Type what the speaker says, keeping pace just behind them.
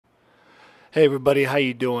Hey everybody, how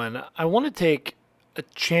you doing? I want to take a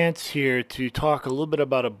chance here to talk a little bit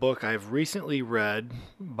about a book I've recently read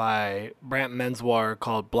by Brant Menswar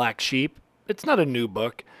called Black Sheep. It's not a new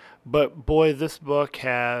book, but boy, this book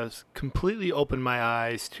has completely opened my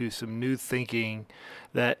eyes to some new thinking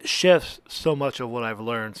that shifts so much of what I've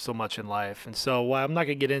learned so much in life. And so while I'm not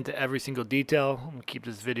going to get into every single detail, I'm going to keep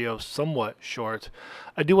this video somewhat short.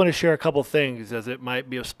 I do want to share a couple things as it might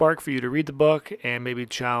be a spark for you to read the book and maybe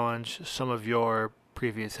challenge some of your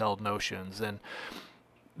previous held notions. And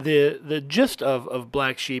the gist of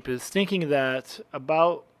Black Sheep is thinking that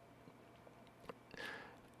about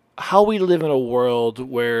how we live in a world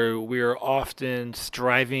where we are often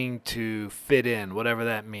striving to fit in, whatever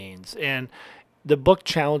that means. And the book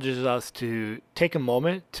challenges us to take a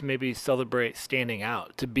moment to maybe celebrate standing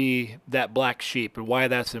out, to be that black sheep and why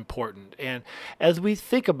that's important. And as we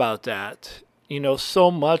think about that,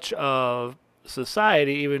 so much of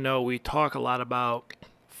society, even though we talk a lot about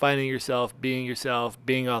finding yourself,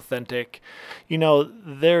 being authentic,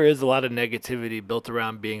 there is a lot of negativity built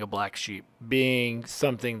around being a black sheep, being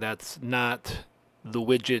something that's not the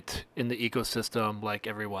widget in the ecosystem like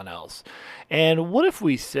everyone else. And what if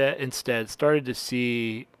we instead started to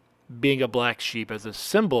see being a black sheep as a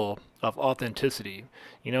symbol of authenticity,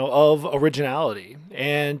 of originality,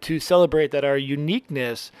 and to celebrate that our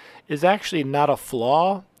uniqueness is actually not a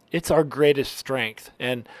flaw, it's our greatest strength.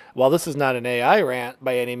 And while this is not an AI rant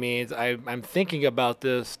by any means, I'm thinking about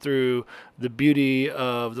this through the beauty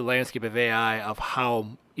of the landscape of AI, of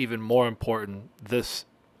how even more important this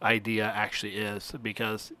idea actually is,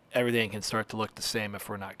 because everything can start to look the same if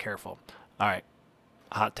we're not careful. All right,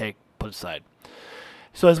 hot take put aside.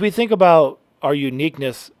 So as we think about our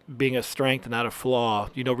uniqueness being a strength and not a flaw,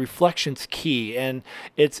 reflection's key, and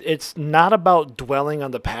it's not about dwelling on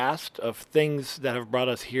the past of things that have brought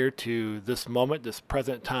us here to this moment, this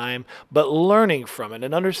present time, but learning from it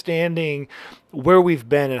and understanding where we've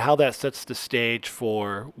been and how that sets the stage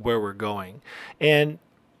for where we're going. And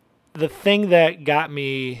the thing that got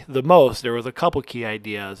me the most, there was a couple key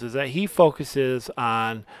ideas, is that he focuses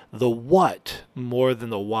on the what more than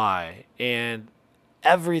the why. And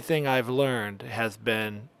everything I've learned has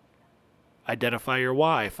been identify your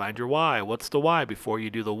why, find your why. What's the why before you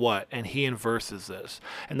do the what? And he inverses this.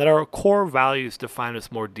 And that our core values define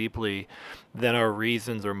us more deeply than our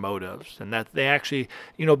reasons or motives. And that they actually,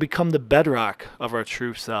 become the bedrock of our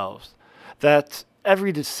true selves. That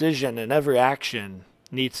every decision and every action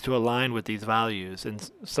needs to align with these values,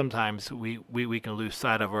 and sometimes we can lose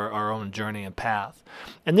sight of our own journey and path.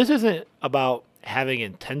 And this isn't about having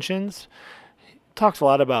intentions. It talks a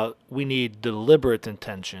lot about we need deliberate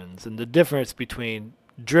intentions and the difference between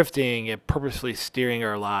drifting and purposely steering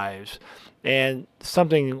our lives. And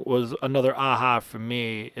something was another aha for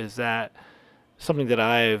me is that something that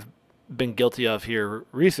I've been guilty of here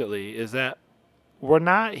recently is that we're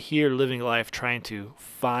not here living life trying to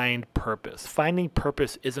find purpose. Finding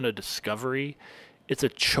purpose isn't a discovery, it's a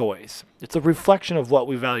choice. It's a reflection of what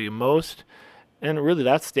we value most, and really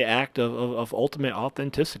that's the act of ultimate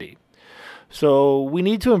authenticity. So we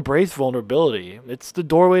need to embrace vulnerability. It's the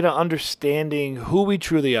doorway to understanding who we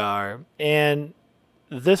truly are, and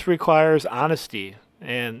this requires honesty.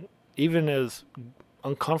 And even as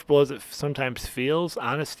uncomfortable as it sometimes feels,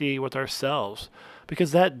 honesty with ourselves,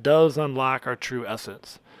 because that does unlock our true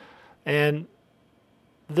essence. And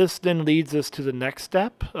this then leads us to the next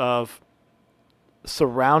step of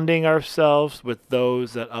surrounding ourselves with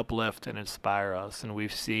those that uplift and inspire us. And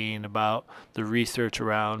we've seen about the research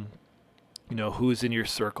around, who's in your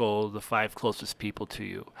circle, the 5 closest people to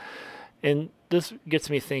you. And this gets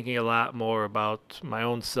me thinking a lot more about my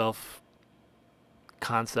own self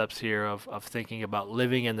concepts here of thinking about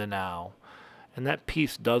living in the now. And that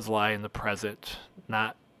peace does lie in the present,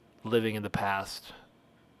 not living in the past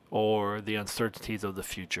or the uncertainties of the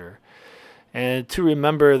future. And to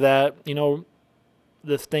remember that,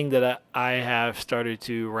 this thing that I have started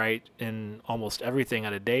to write in almost everything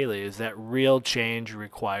on a daily is that real change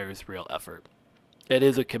requires real effort. It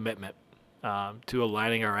is a commitment to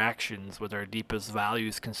aligning our actions with our deepest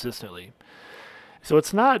values consistently. So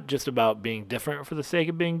it's not just about being different for the sake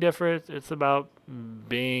of being different. It's about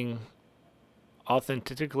being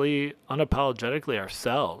authentically, unapologetically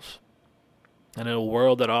ourselves. And in a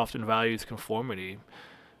world that often values conformity,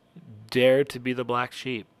 dare to be the black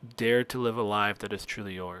sheep. Dare to live a life that is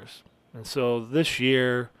truly yours. And so this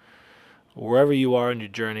year, wherever you are in your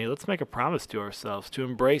journey, let's make a promise to ourselves to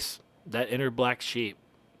embrace that inner black sheep,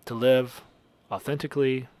 to live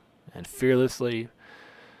authentically and fearlessly.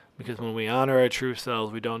 Because when we honor our true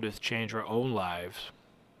selves, we don't just change our own lives.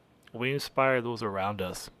 We inspire those around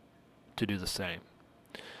us to do the same.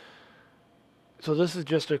 So this is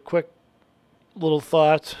just a quick little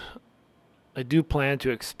thought. I do plan to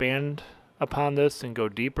expand upon this and go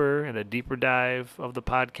deeper in a deeper dive of the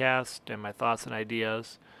podcast and my thoughts and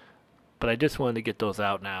ideas. But I just wanted to get those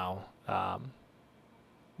out now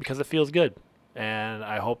because it feels good. And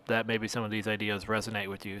I hope that maybe some of these ideas resonate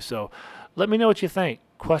with you. So let me know what you think.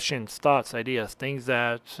 Questions, thoughts, ideas, things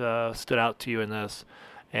that stood out to you in this.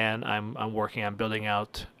 And I'm working on building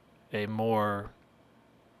out a more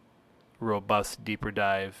robust, deeper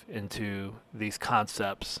dive into these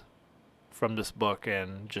concepts from this book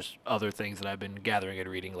and just other things that I've been gathering and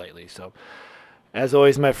reading lately. So as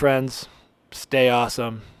always, my friends, stay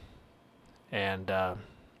awesome. And I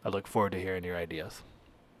look forward to hearing your ideas.